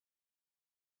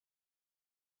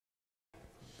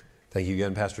Thank you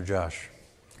again, Pastor Josh.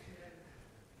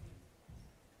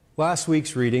 Last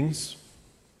week's readings,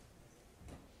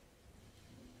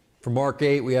 from Mark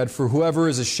 8, we had, "For whoever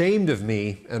is ashamed of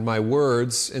me and my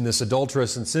words in this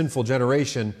adulterous and sinful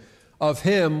generation, of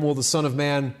him will the Son of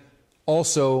Man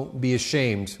also be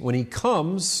ashamed when he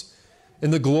comes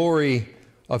in the glory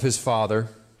of his Father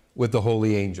with the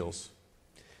holy angels."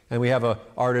 And we have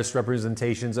artist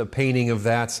representations, a painting of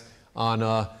that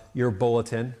on your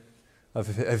bulletin of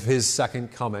his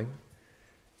second coming.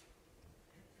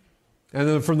 And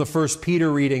then from the First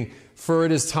Peter reading, "For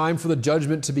it is time for the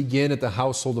judgment to begin at the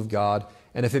household of God,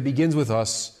 and if it begins with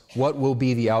us, what will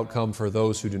be the outcome for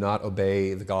those who do not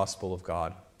obey the gospel of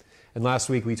God?" And last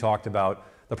week we talked about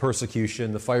the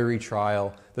persecution, the fiery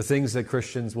trial, the things that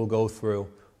Christians will go through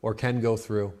or can go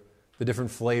through, the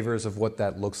different flavors of what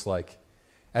that looks like.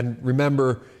 And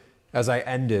remember, as I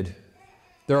ended,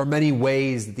 there are many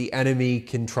ways that the enemy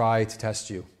can try to test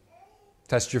you,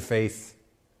 test your faith,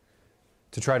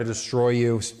 to try to destroy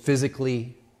you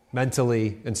physically,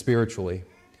 mentally, and spiritually.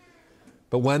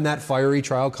 But when that fiery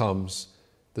trial comes,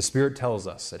 the Spirit tells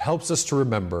us, it helps us to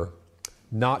remember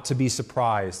not to be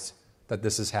surprised that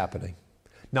this is happening,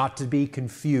 not to be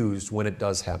confused when it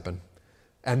does happen,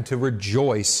 and to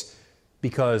rejoice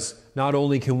because not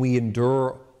only can we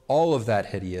endure all of that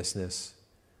hideousness,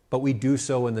 but we do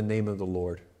so in the name of the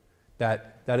Lord.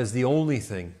 That is the only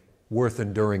thing worth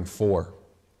enduring for.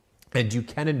 And you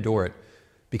can endure it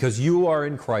because you are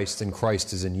in Christ and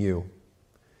Christ is in you.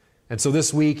 And so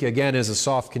this week, again, as a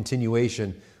soft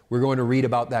continuation, we're going to read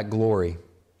about that glory,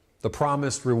 the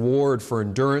promised reward for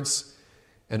endurance,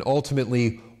 and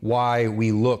ultimately why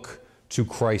we look to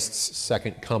Christ's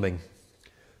second coming.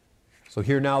 So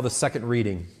hear now the second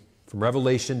reading from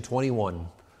Revelation 21,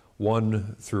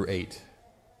 1 through 8.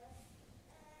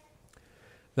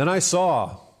 "Then I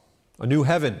saw a new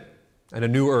heaven and a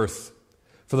new earth,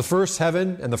 for the first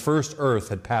heaven and the first earth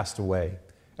had passed away,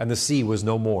 and the sea was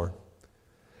no more.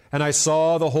 And I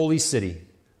saw the holy city,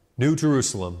 New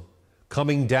Jerusalem,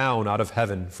 coming down out of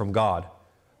heaven from God,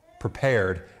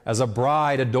 prepared as a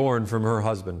bride adorned from her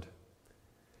husband.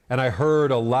 And I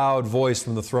heard a loud voice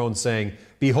from the throne saying,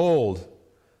 'Behold,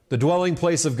 the dwelling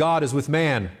place of God is with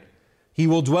man. He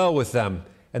will dwell with them,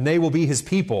 and they will be his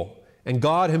people, and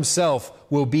God himself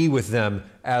will be with them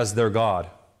as their God.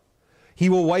 He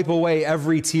will wipe away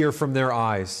every tear from their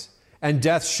eyes, and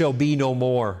death shall be no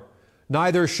more.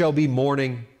 Neither shall be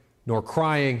mourning, nor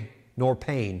crying, nor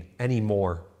pain any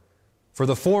more. For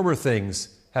the former things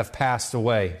have passed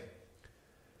away.'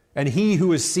 And he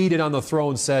who is seated on the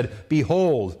throne said,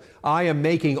 'Behold, I am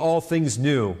making all things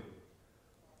new.'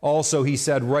 Also he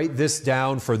said, 'Write this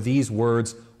down, for these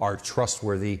words are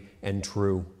trustworthy and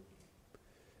true.'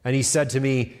 And he said to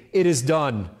me, 'It is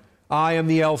done. I am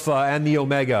the Alpha and the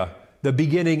Omega, the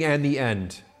beginning and the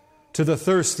end. To the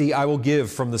thirsty I will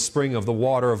give from the spring of the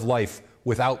water of life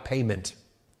without payment.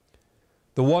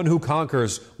 The one who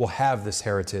conquers will have this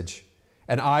heritage,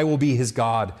 and I will be his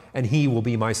God, and he will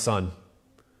be my son.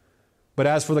 But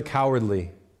as for the cowardly,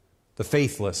 the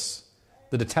faithless,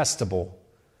 the detestable,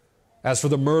 as for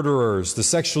the murderers, the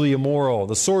sexually immoral,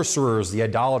 the sorcerers, the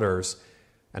idolaters,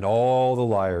 and all the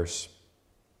liars,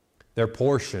 their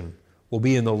portion will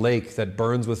be in the lake that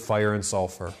burns with fire and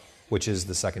sulfur, which is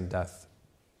the second death.'"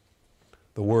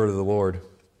 The word of the Lord.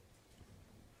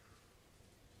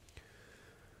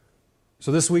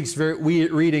 So this week's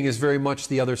reading is very much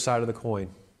the other side of the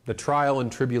coin, the trial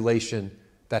and tribulation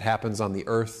that happens on the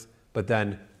earth, but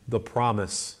then the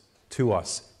promise to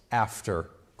us after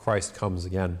Christ comes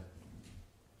again.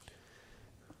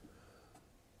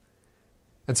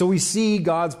 And so we see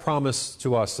God's promise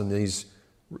to us in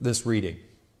this reading.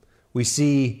 We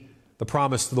see the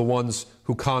promise to the ones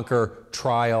who conquer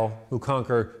trial, who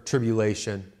conquer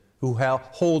tribulation, who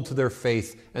hold to their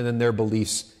faith and then their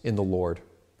beliefs in the Lord.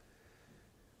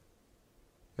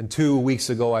 And 2 weeks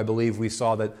ago, I believe we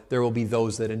saw that there will be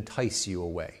those that entice you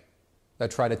away,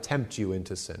 that try to tempt you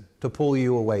into sin, to pull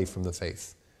you away from the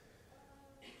faith.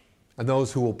 And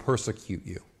those who will persecute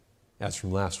you, as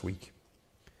from last week.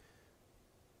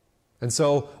 And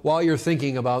so, while you're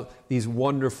thinking about these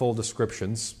wonderful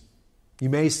descriptions, you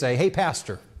may say, "Hey,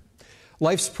 Pastor,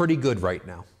 life's pretty good right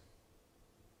now.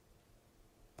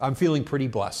 I'm feeling pretty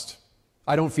blessed.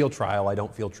 I don't feel trial, I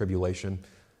don't feel tribulation.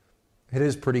 It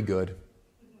is pretty good.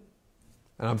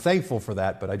 And I'm thankful for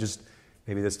that, but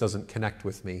maybe this doesn't connect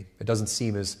with me. It doesn't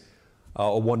seem as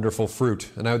a wonderful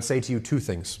fruit." And I would say to you 2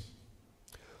 things.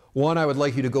 One, I would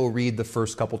like you to go read the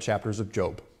first couple chapters of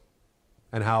Job,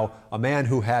 and how a man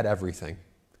who had everything,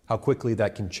 how quickly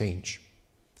that can change,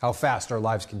 how fast our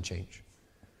lives can change.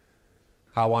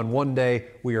 How on one day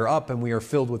we are up and we are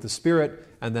filled with the Spirit,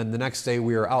 and then the next day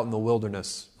we are out in the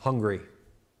wilderness, hungry,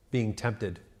 being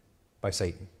tempted by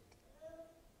Satan.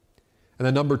 And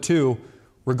then number 2,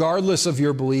 regardless of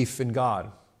your belief in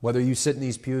God, whether you sit in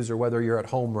these pews or whether you're at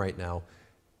home right now,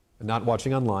 and not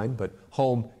watching online, but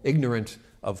home, ignorant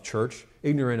of church,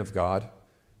 ignorant of God,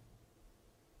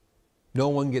 no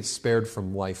one gets spared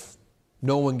from life.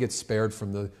 No one gets spared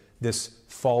from this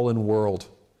fallen world,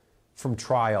 from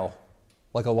trial,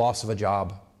 like a loss of a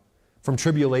job, from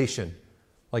tribulation,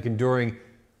 like enduring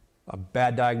a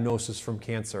bad diagnosis from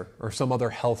cancer or some other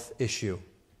health issue.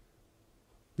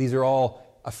 These are all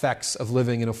effects of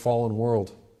living in a fallen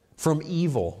world. From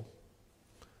evil.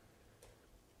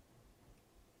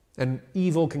 And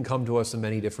evil can come to us in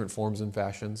many different forms and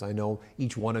fashions. I know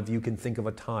each one of you can think of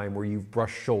a time where you've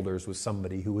brushed shoulders with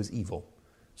somebody who was evil,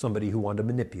 somebody who wanted to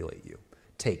manipulate you,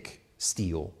 take,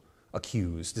 steal,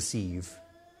 accuse, deceive,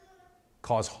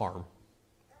 cause harm.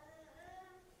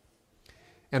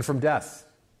 And from death.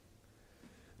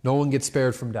 No one gets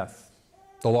spared from death.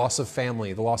 The loss of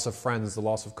family, the loss of friends, the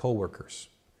loss of coworkers.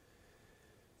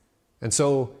 And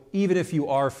so, even if you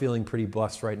are feeling pretty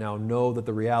blessed right now, know that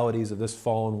the realities of this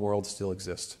fallen world still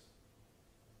exist.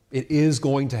 It is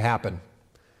going to happen.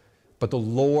 But the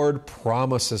Lord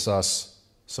promises us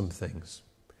some things.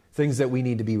 Things that we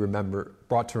need to be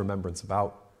brought to remembrance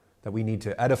about, that we need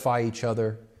to edify each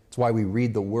other. It's why we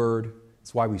read the Word.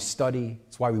 It's why we study.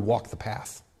 It's why we walk the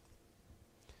path.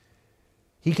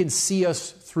 He can see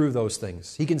us through those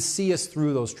things. He can see us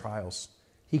through those trials.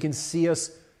 He can see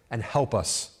us and help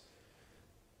us.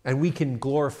 And we can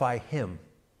glorify Him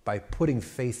by putting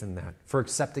faith in that, for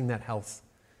accepting that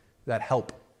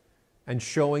help, and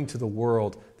showing to the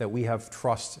world that we have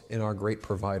trust in our great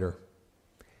provider.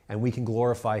 And we can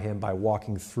glorify Him by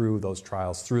walking through those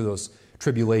trials, through those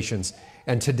tribulations.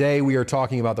 And today we are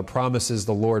talking about the promises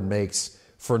the Lord makes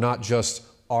for not just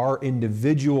our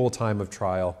individual time of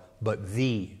trial, but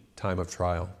the time of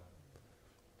trial,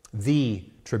 the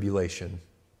tribulation,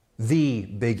 the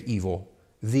big evil,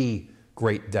 the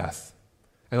great death.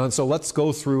 And so let's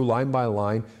go through line by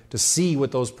line to see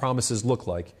what those promises look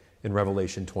like in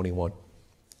Revelation 21.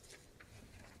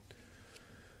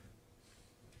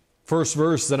 First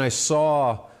verse, then I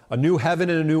saw a new heaven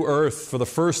and a new earth, for the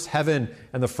first heaven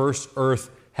and the first earth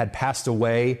had passed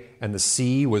away, and the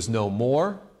sea was no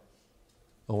more.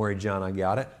 Don't worry, John, I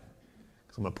got it.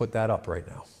 So I'm going to put that up right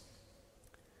now.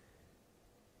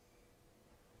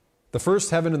 The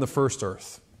first heaven and the first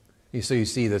earth. So you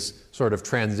see this sort of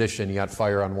transition. You got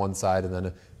fire on one side and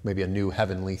then maybe a new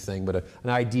heavenly thing, but an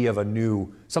idea of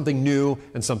something new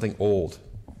and something old.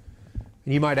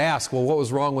 And you might ask, well, what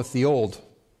was wrong with the old?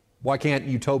 Why can't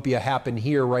utopia happen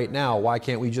here right now? Why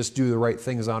can't we just do the right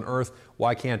things on earth?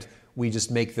 Why can't we just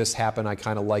make this happen? I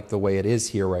kind of like the way it is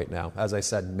here right now. As I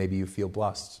said, maybe you feel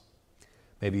blessed.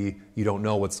 Maybe you don't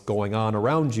know what's going on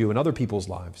around you in other people's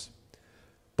lives.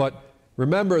 But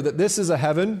remember that this is a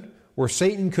heaven where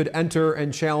Satan could enter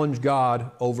and challenge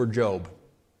God over Job.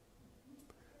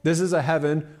 This is a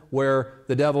heaven where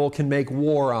the devil can make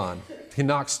war on, can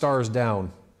knock stars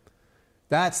down.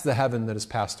 That's the heaven that has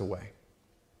passed away.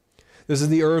 This is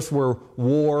the earth where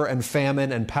war and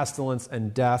famine and pestilence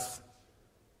and death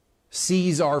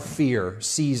seize our fear,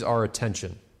 seize our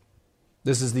attention.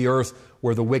 This is the earth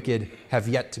where the wicked have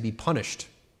yet to be punished.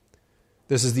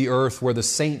 This is the earth where the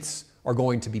saints are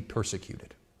going to be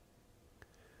persecuted.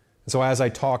 And so as I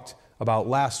talked about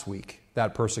last week,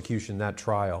 that persecution, that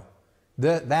trial,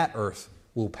 that earth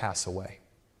will pass away.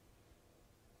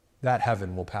 That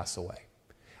heaven will pass away.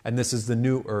 And this is the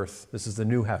new earth, this is the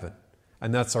new heaven.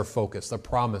 And that's our focus, the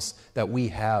promise that we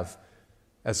have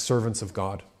as servants of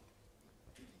God.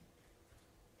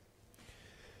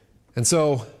 And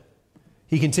so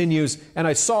he continues, and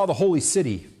I saw the holy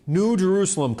city, New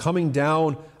Jerusalem, coming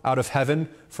down out of heaven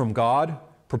from God,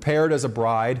 prepared as a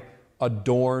bride,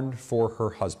 adorned for her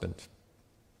husband.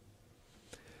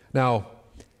 Now,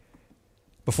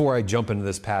 before I jump into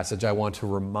this passage, I want to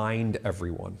remind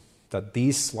everyone that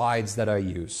these slides that I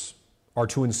use are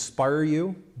to inspire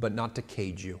you, but not to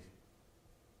cage you.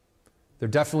 They're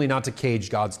definitely not to cage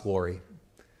God's glory.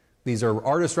 These are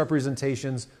artist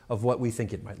representations of what we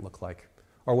think it might look like,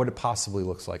 or what it possibly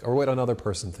looks like, or what another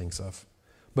person thinks of.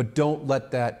 But don't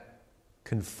let that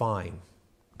confine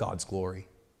God's glory,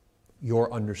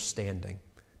 your understanding.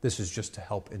 This is just to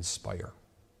help inspire.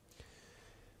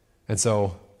 And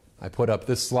so I put up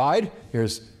this slide.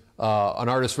 Here's an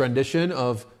artist's rendition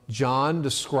of John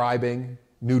describing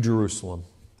New Jerusalem.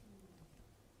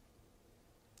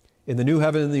 In the new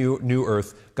heaven and the new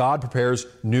earth, God prepares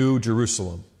New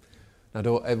Jerusalem. Now,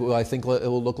 will I think it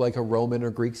will look like a Roman or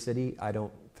Greek city? I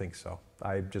don't think so.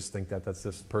 I just think that that's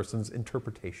this person's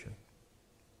interpretation.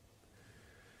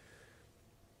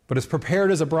 But it's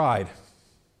prepared as a bride.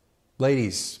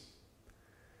 Ladies,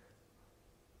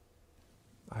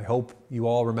 I hope you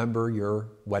all remember your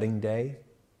wedding day.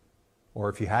 Or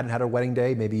if you hadn't had a wedding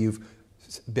day, maybe you've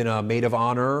been a maid of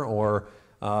honor or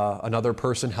another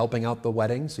person helping out the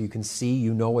wedding, so you can see,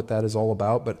 you know what that is all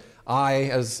about. But I,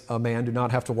 as a man, do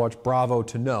not have to watch Bravo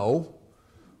to know,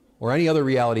 or any other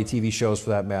reality TV shows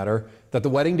for that matter, that the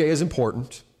wedding day is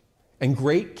important and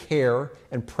great care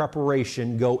and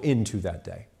preparation go into that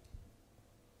day.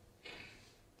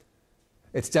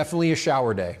 It's definitely a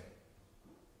shower day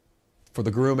for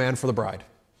the groom and for the bride.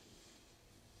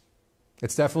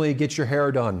 It's definitely get your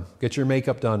hair done, get your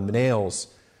makeup done,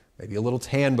 nails, maybe a little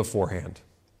tan beforehand.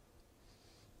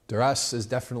 Dress is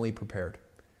definitely prepared.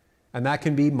 And that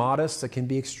can be modest, it can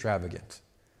be extravagant.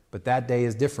 But that day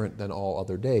is different than all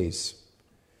other days.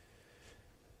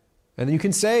 And you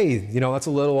can say, that's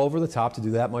a little over the top to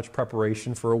do that much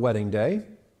preparation for a wedding day.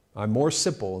 I'm more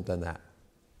simple than that.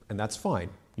 And that's fine.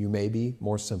 You may be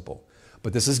more simple.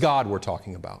 But this is God we're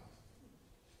talking about.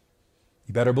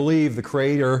 You better believe the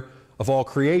creator of all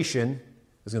creation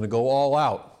is going to go all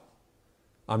out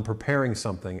on preparing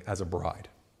something as a bride.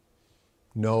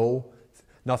 No,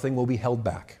 nothing will be held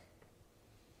back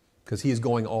because he is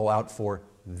going all out for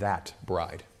that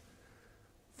bride,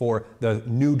 for the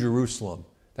new Jerusalem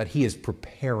that he is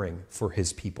preparing for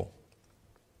his people.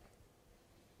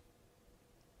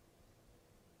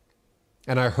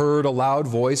 And I heard a loud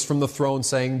voice from the throne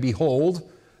saying, "Behold,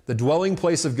 the dwelling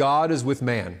place of God is with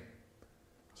man.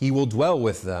 He will dwell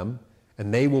with them,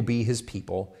 and they will be his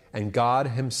people, and God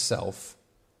himself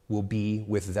will be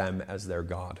with them as their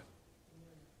God."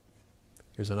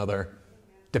 Here's another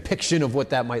depiction of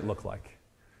what that might look like.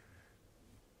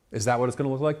 Is that what it's going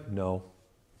to look like? No,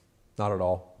 not at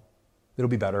all. It'll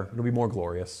be better. It'll be more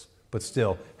glorious. But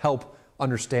still, help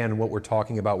understand what we're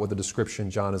talking about with the description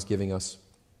John is giving us.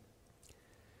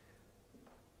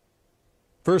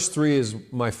 Verse 3 is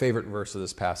my favorite verse of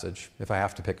this passage, if I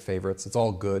have to pick favorites. It's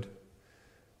all good.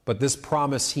 But this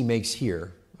promise he makes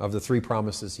here, of the three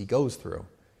promises he goes through,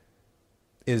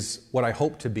 is what I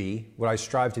hope to be, what I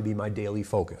strive to be my daily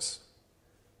focus.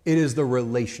 It is the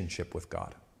relationship with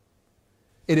God.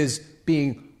 It is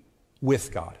being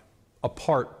with God, a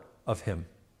part of him,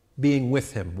 being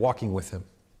with him, walking with him.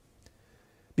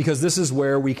 Because this is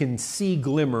where we can see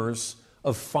glimmers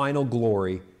of final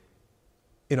glory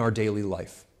in our daily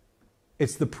life.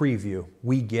 It's the preview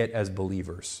we get as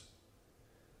believers.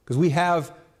 Because we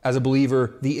have, as a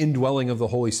believer, the indwelling of the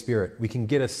Holy Spirit. We can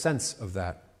get a sense of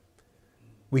that.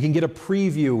 We can get a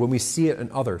preview when we see it in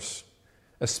others,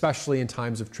 especially in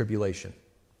times of tribulation.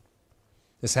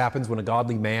 This happens when a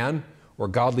godly man or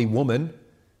godly woman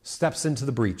steps into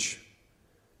the breach,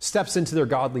 steps into their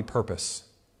godly purpose,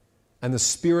 and the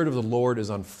Spirit of the Lord is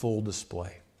on full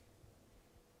display.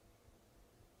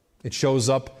 It shows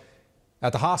up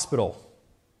at the hospital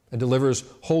and delivers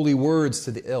holy words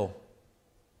to the ill,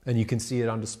 and you can see it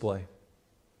on display.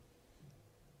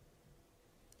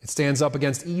 It stands up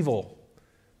against evil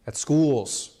at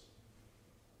schools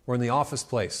or in the office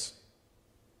place,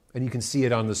 and you can see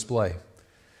it on display.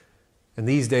 And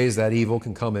these days, that evil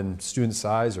can come in student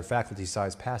size or faculty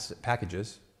size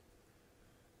packages,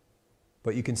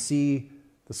 but you can see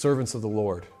the servants of the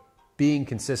Lord being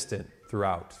consistent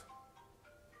throughout.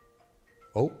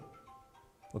 Oh,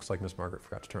 looks like Miss Margaret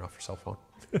forgot to turn off her cell phone.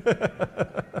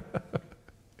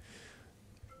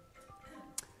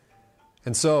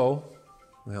 And so,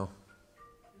 well,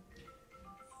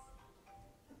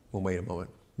 we'll wait a moment.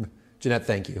 Jeanette,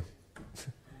 thank you.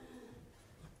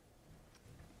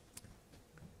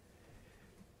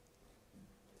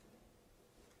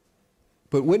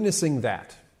 But witnessing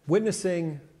that,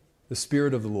 witnessing the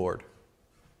Spirit of the Lord,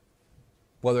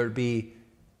 whether it be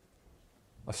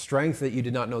a strength that you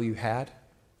did not know you had,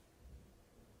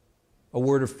 a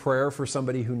word of prayer for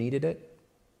somebody who needed it,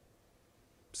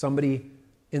 somebody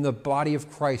in the body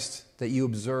of Christ that you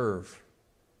observe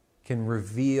can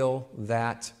reveal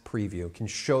that preview, can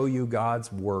show you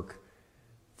God's work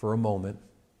for a moment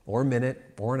or a minute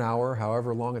or an hour,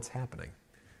 however long it's happening.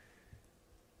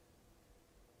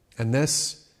 And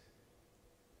this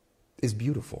is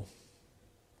beautiful.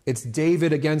 It's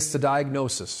David against the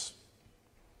diagnosis.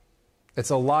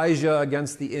 It's Elijah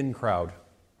against the in crowd.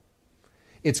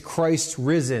 It's Christ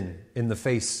risen in the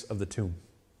face of the tomb.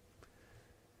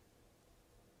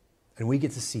 And we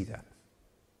get to see that.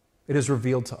 It is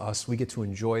revealed to us. We get to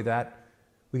enjoy that.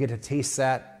 We get to taste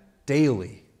that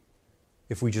daily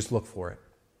if we just look for it,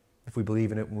 if we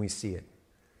believe in it when we see it.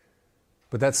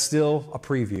 But that's still a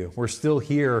preview. We're still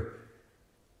here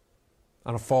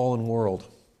on a fallen world.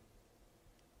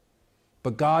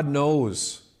 But God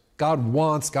knows, God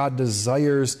wants, God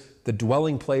desires the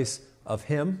dwelling place of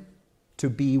Him to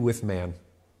be with man,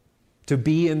 to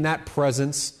be in that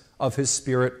presence of His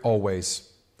Spirit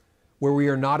always, where we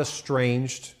are not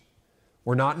estranged,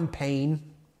 we're not in pain.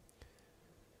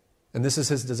 And this is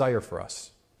His desire for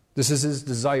us. This is His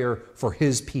desire for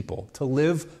His people, to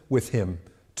live with Him,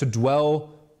 to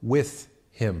dwell with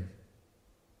Him.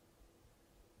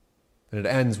 And it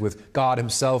ends with God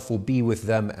Himself will be with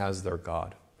them as their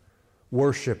God.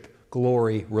 Worship,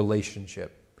 glory,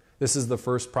 relationship. This is the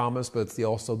first promise, but it's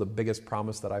also the biggest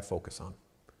promise that I focus on.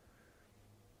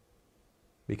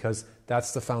 Because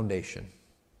that's the foundation,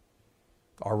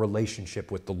 our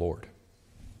relationship with the Lord.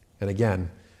 And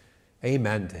again,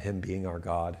 amen to Him being our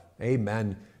God.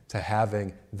 Amen to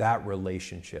having that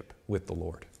relationship with the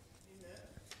Lord. Amen.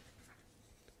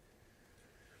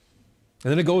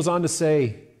 And then it goes on to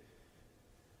say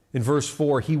in verse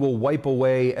 4, He will wipe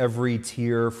away every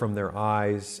tear from their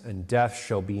eyes, and death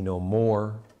shall be no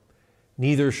more.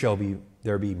 Neither shall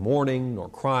there be mourning, nor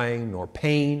crying, nor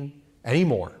pain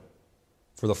anymore,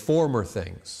 for the former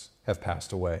things have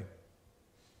passed away.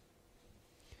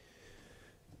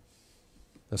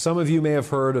 Now, some of you may have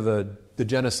heard of the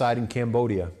genocide in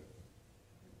Cambodia.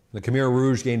 The Khmer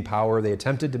Rouge gained power. They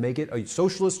attempted to make it a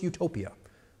socialist utopia.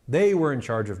 They were in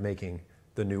charge of making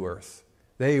the new earth.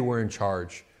 They were in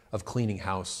charge of cleaning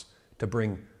house to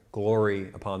bring glory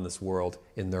upon this world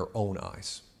in their own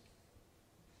eyes.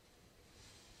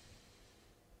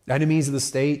 Enemies of the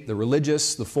state, the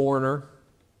religious, the foreigner,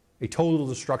 a total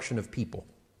destruction of people.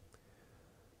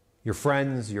 Your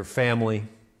friends, your family,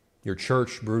 your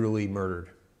church brutally murdered.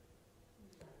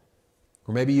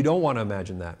 Or maybe you don't want to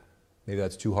imagine that. Maybe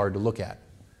that's too hard to look at.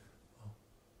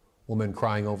 Woman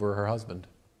crying over her husband.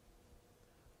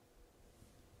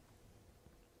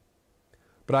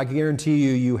 But I can guarantee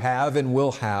you, you have and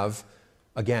will have,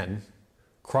 again,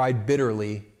 cried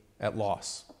bitterly at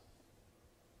loss.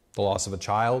 The loss of a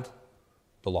child,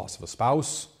 the loss of a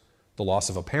spouse, the loss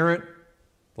of a parent,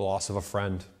 the loss of a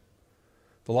friend,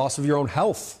 the loss of your own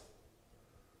health,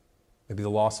 maybe the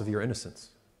loss of your innocence.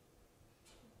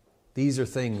 These are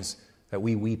things that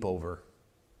we weep over,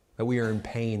 that we are in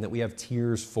pain, that we have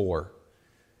tears for.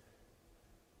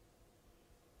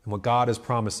 And what God is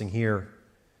promising here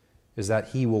is that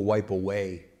He will wipe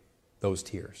away those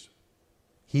tears.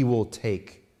 He will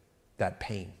take that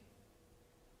pain.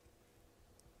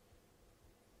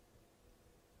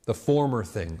 The former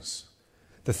things,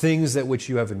 the things that which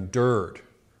you have endured,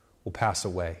 will pass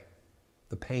away.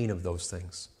 The pain of those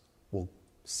things will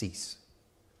cease.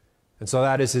 And so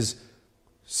that is His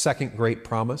second great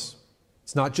promise.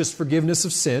 It's not just forgiveness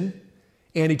of sin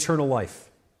and eternal life,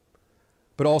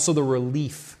 but also the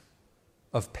relief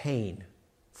of pain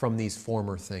from these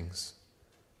former things.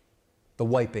 The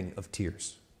wiping of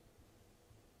tears.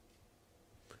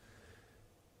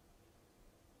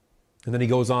 And then He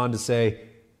goes on to say,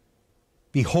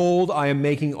 Behold, I am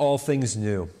making all things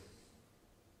new.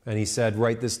 And He said,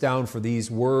 write this down, for these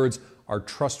words are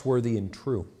trustworthy and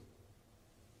true.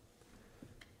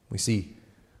 We see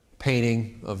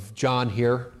painting of John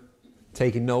here,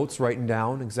 taking notes, writing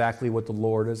down exactly what the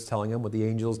Lord is telling him, what the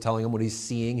angel is telling him, what he's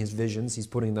seeing, his visions, he's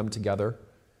putting them together.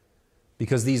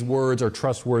 Because these words are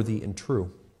trustworthy and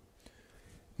true.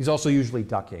 He's also usually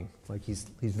ducking, like he's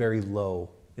very low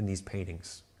in these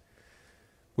paintings,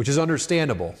 which is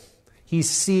understandable. He's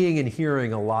seeing and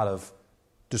hearing a lot of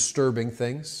disturbing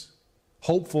things,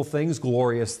 hopeful things,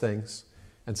 glorious things,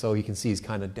 and so he can see he's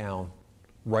kind of down,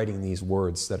 writing these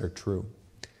words that are true.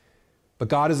 But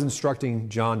God is instructing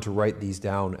John to write these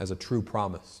down as a true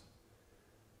promise.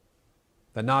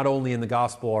 That not only in the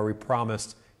gospel are we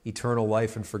promised eternal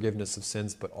life and forgiveness of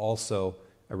sins, but also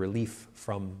a relief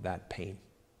from that pain,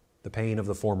 the pain of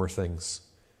the former things.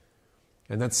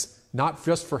 And that's not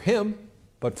just for him,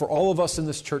 but for all of us in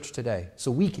this church today,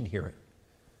 so we can hear it.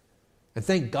 And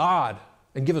thank God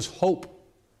and give us hope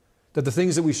that the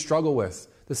things that we struggle with,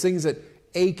 the things that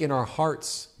ache in our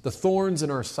hearts, the thorns in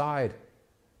our side,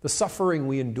 the suffering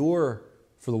we endure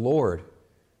for the Lord,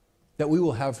 that we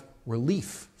will have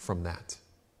relief from that.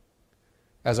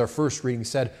 As our first reading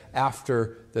said,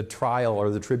 after the trial or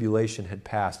the tribulation had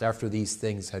passed, after these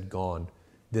things had gone,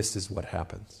 this is what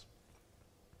happens.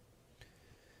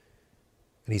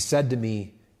 And He said to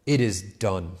me, it is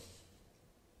done.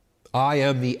 I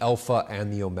am the Alpha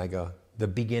and the Omega, the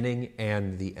beginning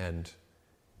and the end.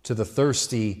 To the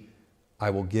thirsty,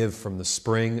 I will give from the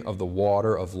spring of the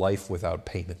water of life without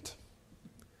payment.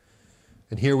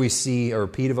 And here we see a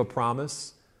repeat of a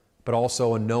promise but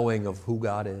also a knowing of who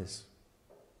God is.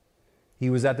 He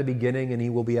was at the beginning and he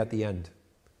will be at the end.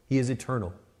 He is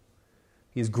eternal.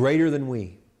 He is greater than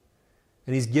we.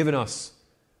 And he's given us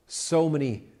so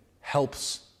many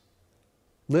helps,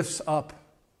 lifts up,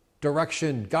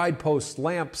 direction, guideposts,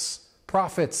 lamps,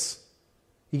 prophets.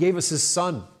 He gave us his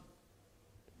Son.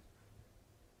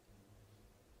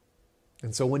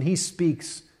 And so when he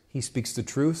speaks the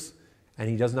truth, and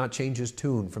he does not change his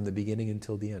tune from the beginning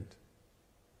until the end.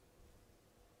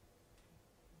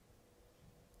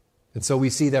 And so we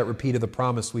see that repeat of the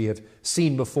promise we have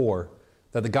seen before,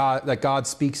 that God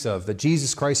speaks of, that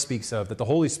Jesus Christ speaks of, that the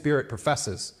Holy Spirit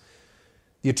professes.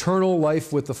 The eternal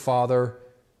life with the Father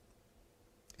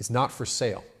is not for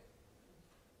sale.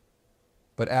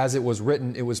 But as it was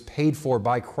written, it was paid for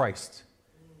by Christ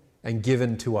and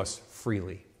given to us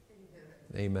freely.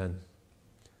 Amen.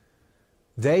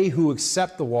 They who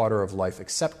accept the water of life,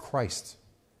 accept Christ.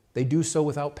 They do so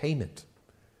without payment.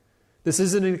 This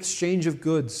isn't an exchange of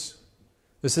goods.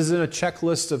 This isn't a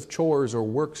checklist of chores or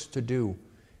works to do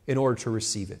in order to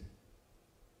receive it.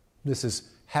 This is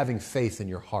having faith in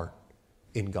your heart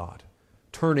in God,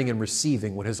 turning and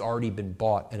receiving what has already been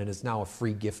bought, and it is now a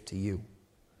free gift to you.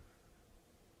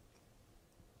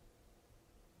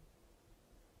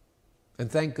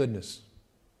 And thank goodness,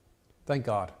 thank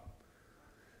God,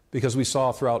 because we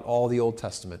saw throughout all the Old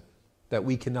Testament that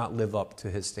we cannot live up to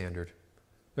his standard.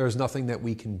 There is nothing that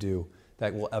we can do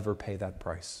that will ever pay that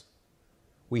price.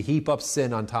 We heap up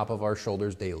sin on top of our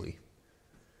shoulders daily.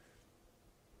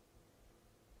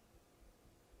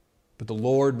 But the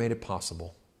Lord made it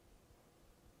possible.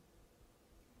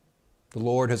 The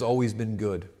Lord has always been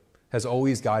good, has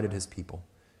always guided his people,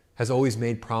 has always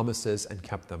made promises and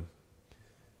kept them.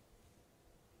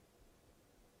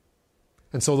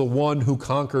 And so the one who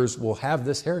conquers will have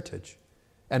this heritage.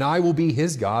 And I will be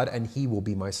his God, and he will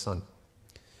be my son.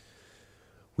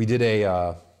 We did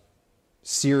a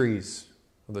series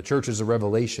of the churches of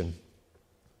Revelation.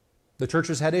 The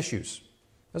churches had issues,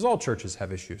 as all churches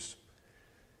have issues.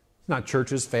 Not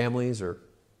churches, families, or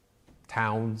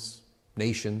towns,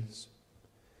 nations.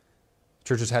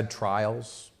 Churches had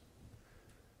trials.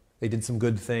 They did some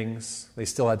good things. They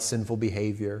still had sinful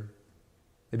behavior.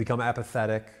 They become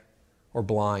apathetic or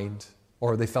blind,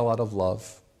 or they fell out of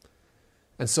love.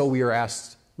 And so we are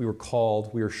asked, we were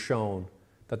called, we are shown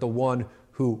that the one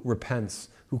who repents,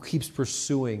 who keeps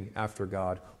pursuing after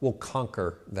God, will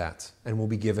conquer that and will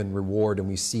be given reward. And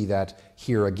we see that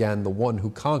here again. The one who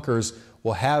conquers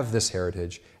will have this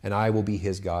heritage, and I will be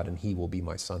his God, and he will be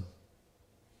my son.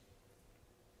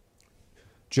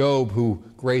 Job, who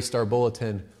graced our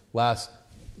bulletin last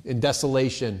in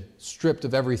desolation, stripped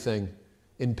of everything,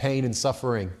 in pain and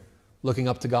suffering, looking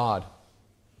up to God.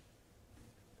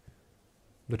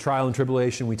 The trial and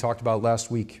tribulation we talked about last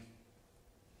week.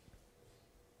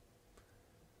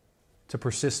 To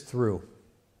persist through.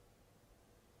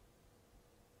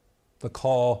 The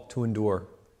call to endure.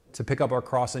 To pick up our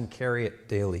cross and carry it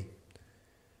daily.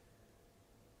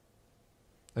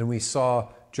 And we saw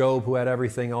Job, who had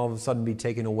everything, all of a sudden be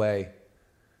taken away.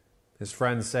 His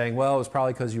friends saying, well, it was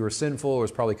probably because you were sinful, or it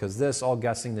was probably because this, all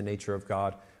guessing the nature of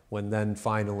God, when then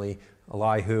finally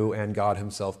Elihu and God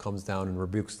himself comes down and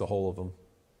rebukes the whole of them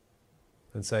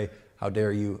and say, how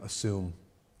dare you assume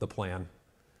the plan?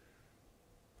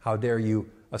 How dare you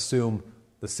assume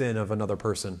the sin of another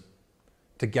person,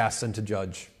 to guess and to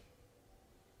judge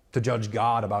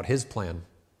God about his plan,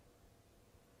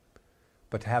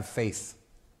 but to have faith,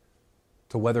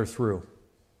 to weather through.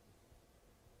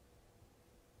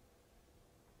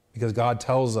 Because God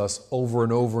tells us over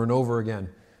and over and over again,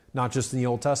 not just in the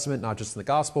Old Testament, not just in the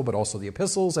Gospel, but also the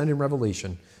epistles and in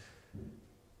Revelation,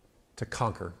 to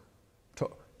conquer,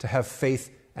 to have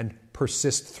faith and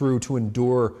persist through, to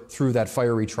endure through that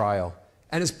fiery trial.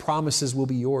 And his promises will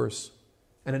be yours.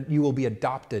 And you will be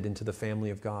adopted into the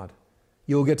family of God.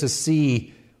 You will get to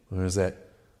see, what is that?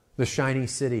 The shining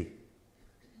city.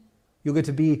 You'll get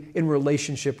to be in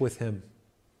relationship with him.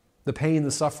 The pain,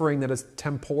 the suffering that is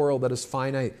temporal, that is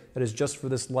finite, that is just for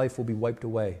this life will be wiped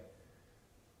away.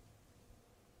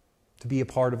 To be a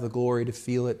part of the glory, to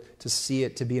feel it, to see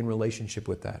it, to be in relationship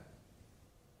with that.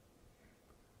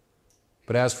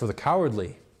 But as for the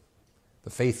cowardly, the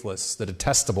faithless, the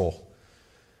detestable,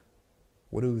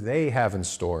 what do they have in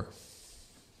store?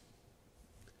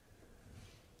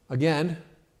 Again,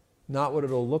 not what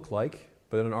it'll look like,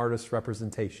 but an artist's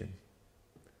representation.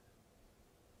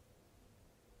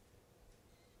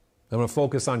 I'm going to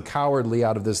focus on cowardly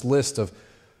out of this list of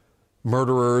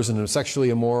murderers and sexually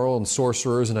immoral and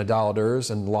sorcerers and idolaters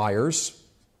and liars.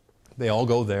 They all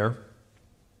go there,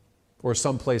 or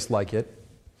someplace like it.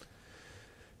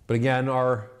 But again,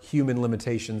 our human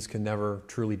limitations can never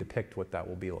truly depict what that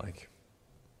will be like.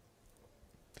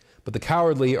 But the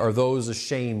cowardly are those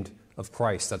ashamed of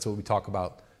Christ. That's what we talked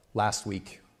about last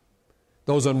week.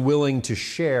 Those unwilling to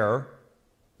share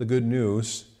the good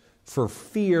news for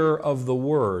fear of the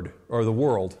word, or the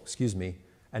world,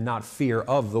 and not fear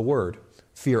of the word,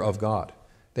 fear of God.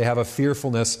 They have a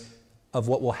fearfulness of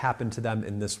what will happen to them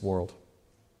in this world.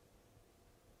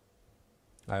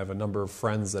 I have a number of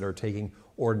friends that are taking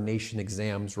ordination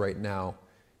exams right now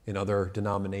in other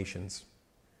denominations.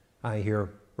 I hear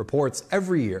reports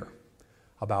every year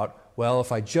about, well,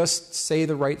 if I just say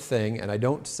the right thing and I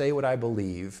don't say what I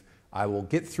believe, I will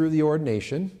get through the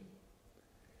ordination,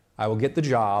 I will get the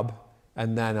job,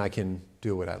 and then I can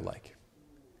do what I like.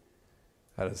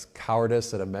 That is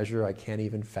cowardice at a measure I can't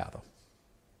even fathom.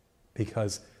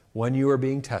 Because when you are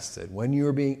being tested, when you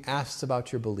are being asked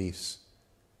about your beliefs,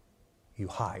 you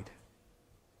hide.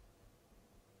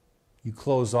 You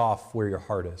close off where your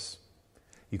heart is.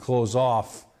 You close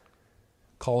off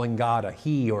calling God a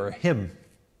he or a him,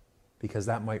 because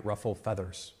that might ruffle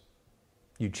feathers.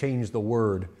 You change the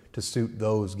word to suit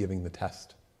those giving the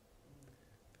test.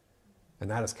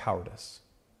 And that is cowardice.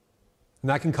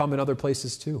 And that can come in other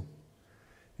places too.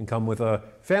 It can come with a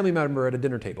family member at a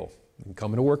dinner table. It can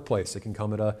come in a workplace. It can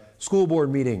come at a school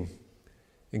board meeting.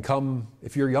 It can come,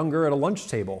 if you're younger, at a lunch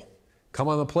table. Come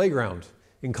on the playground.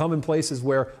 It can come in places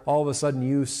where all of a sudden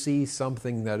you see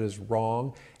something that is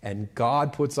wrong and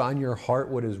God puts on your heart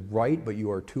what is right, but you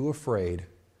are too afraid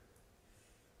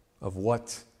of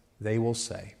what they will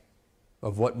say,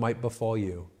 of what might befall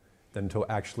you, than to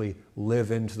actually live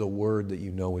into the word that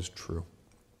you know is true.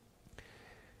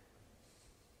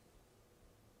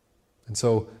 And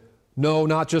so, no,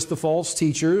 not just the false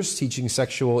teachers teaching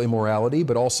sexual immorality,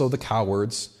 but also the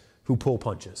cowards who pull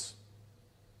punches,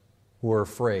 who are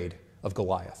afraid of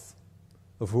Goliath,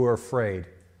 who are afraid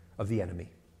of the enemy,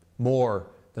 more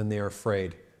than they are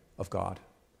afraid of God,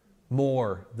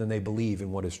 more than they believe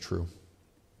in what is true.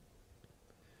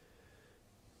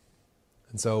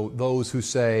 And so those who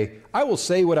say, I will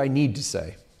say what I need to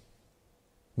say,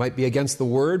 might be against the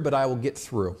word, but I will get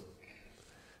through.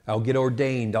 I'll get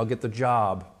ordained. I'll get the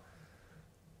job.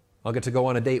 I'll get to go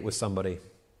on a date with somebody.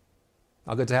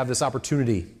 I'll get to have this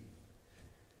opportunity.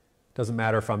 Doesn't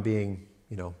matter if I'm being,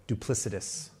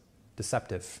 duplicitous,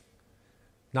 deceptive.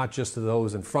 Not just to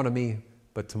those in front of me,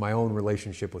 but to my own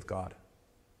relationship with God.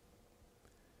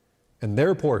 And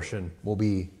their portion will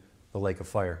be the lake of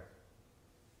fire.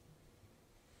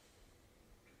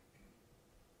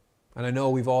 And I know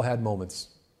we've all had moments.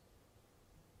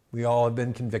 We all have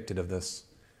been convicted of this.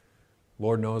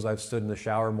 Lord knows I've stood in the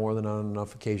shower more than on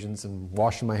enough occasions and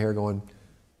washing my hair going,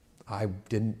 I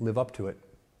didn't live up to it.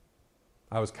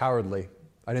 I was cowardly.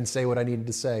 I didn't say what I needed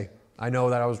to say. I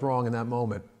know that I was wrong in that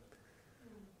moment.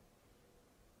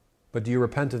 But do you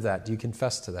repent of that? Do you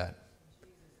confess to that?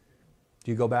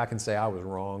 Do you go back and say, I was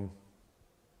wrong?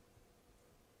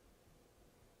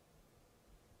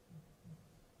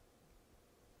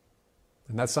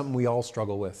 And that's something we all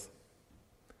struggle with.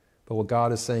 But what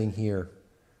God is saying here,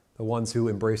 the ones who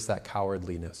embrace that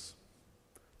cowardliness,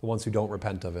 the ones who don't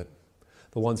repent of it,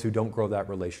 the ones who don't grow that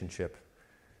relationship,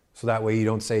 so that way you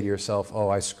don't say to yourself, oh,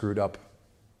 I screwed up.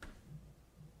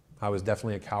 I was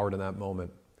definitely a coward in that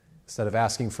moment. Instead of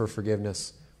asking for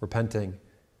forgiveness, repenting,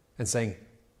 and saying,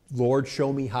 Lord,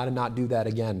 show me how to not do that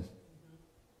again.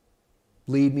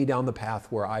 Lead me down the path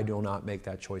where I do not make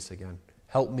that choice again.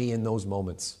 Help me in those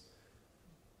moments.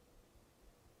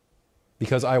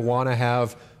 Because I want to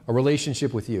have a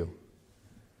relationship with you.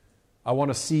 I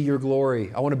want to see your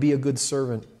glory. I want to be a good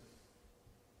servant.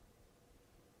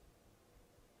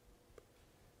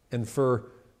 And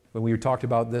when we talked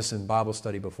about this in Bible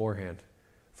study beforehand,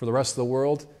 for the rest of the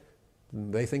world,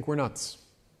 they think we're nuts.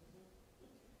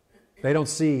 They don't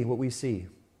see what we see.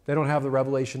 They don't have the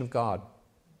revelation of God.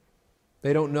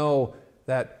 They don't know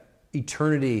that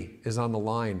eternity is on the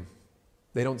line.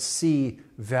 They don't see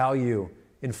value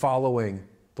in following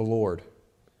the Lord.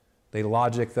 They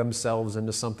logic themselves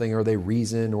into something, or they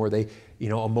reason, or they,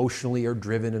 emotionally are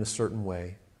driven in a certain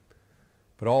way.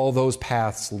 But all those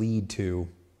paths lead to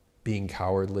being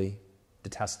cowardly,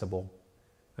 detestable,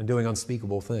 and doing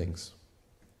unspeakable things.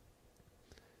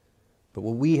 But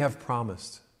what we have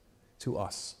promised to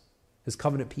us, His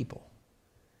covenant people,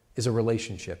 is a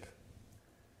relationship.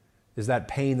 Is that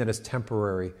pain that is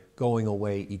temporary going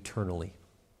away eternally.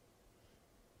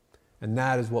 And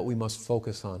that is what we must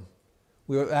focus on.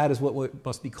 That is what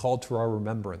must be called to our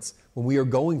remembrance when we are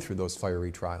going through those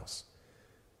fiery trials.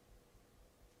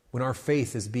 When our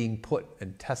faith is being put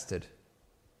and tested.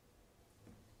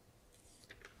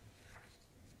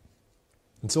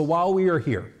 And so while we are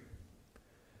here,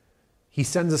 he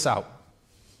sends us out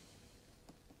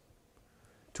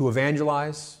to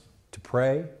evangelize, to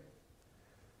pray,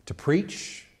 to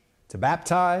preach, to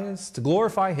baptize, to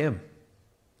glorify him.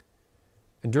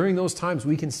 And during those times,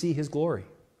 we can see his glory.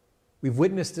 We've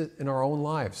witnessed it in our own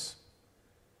lives.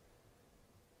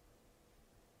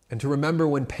 And to remember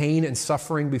when pain and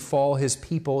suffering befall his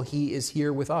people, he is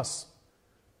here with us.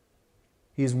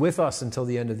 He is with us until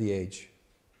the end of the age.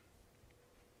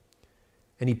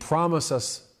 And he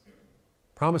promises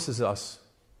us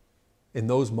in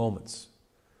those moments,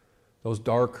 those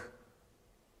dark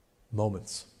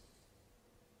moments,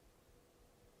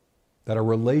 that our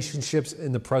relationships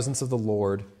in the presence of the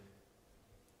Lord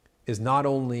is not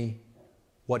only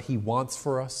what he wants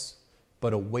for us,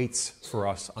 but awaits for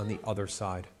us on the other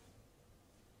side.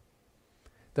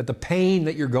 That the pain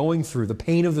that you're going through, the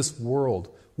pain of this world,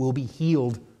 will be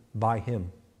healed by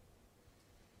him.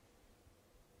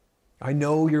 I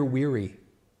know you're weary.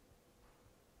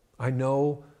 I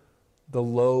know the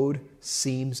load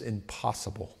seems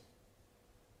impossible.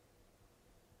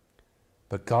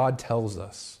 But God tells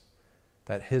us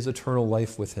that his eternal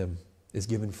life with him is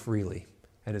given freely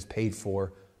and is paid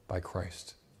for by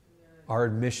Christ. Our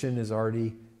admission is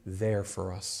already there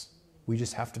for us. We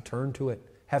just have to turn to it.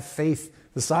 Have faith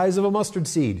the size of a mustard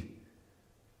seed.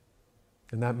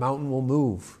 And that mountain will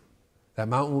move. That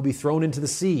mountain will be thrown into the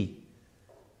sea.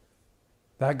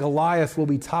 That Goliath will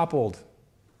be toppled.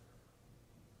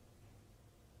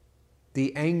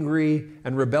 The angry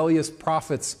and rebellious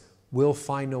prophets will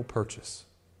find no purchase.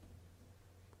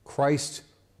 Christ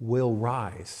will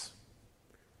rise.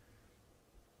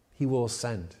 He will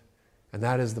ascend. And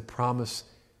that is the promise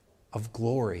of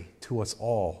glory to us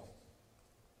all.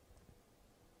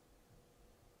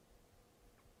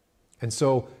 And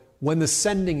so, when the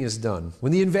sending is done,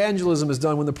 when the evangelism is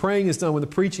done, when the praying is done, when the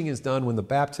preaching is done, when the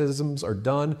baptisms are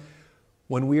done,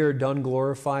 when we are done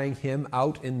glorifying him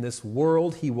out in this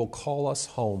world, he will call us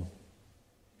home.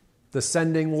 The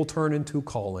sending will turn into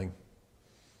calling.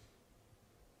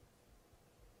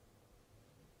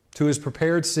 To his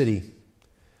prepared city.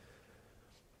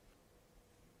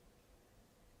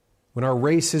 When our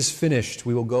race is finished,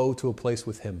 we will go to a place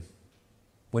with him.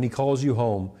 When he calls you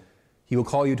home, he will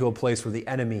call you to a place where the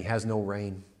enemy has no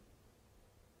reign.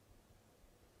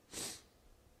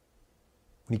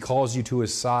 When he calls you to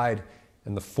his side,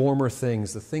 and the former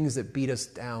things, the things that beat us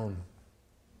down,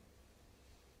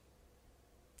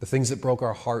 the things that broke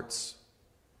our hearts,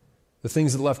 the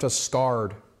things that left us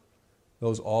scarred,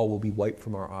 those all will be wiped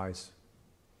from our eyes.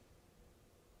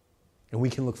 And we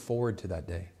can look forward to that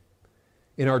day.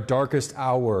 In our darkest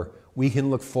hour, we can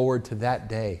look forward to that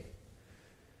day.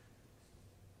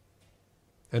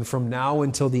 And from now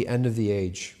until the end of the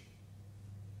age,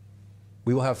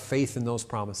 we will have faith in those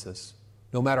promises,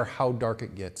 no matter how dark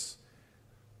it gets.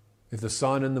 If the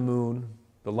sun and the moon,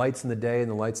 the lights in the day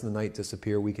and the lights in the night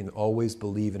disappear, we can always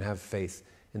believe and have faith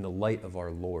in the light of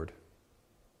our Lord.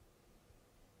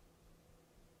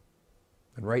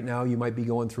 And right now, you might be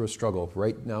going through a struggle,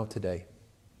 right now, today.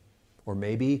 Or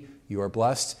maybe you are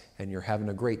blessed and you're having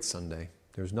a great Sunday.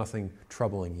 There's nothing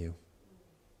troubling you.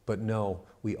 But know,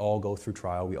 we all go through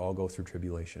trial, we all go through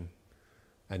tribulation.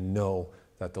 And know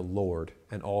that the Lord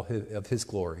and all of his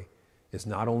glory is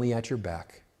not only at your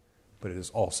back, but it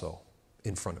is also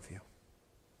in front of you.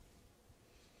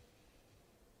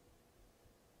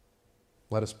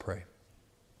 Let us pray.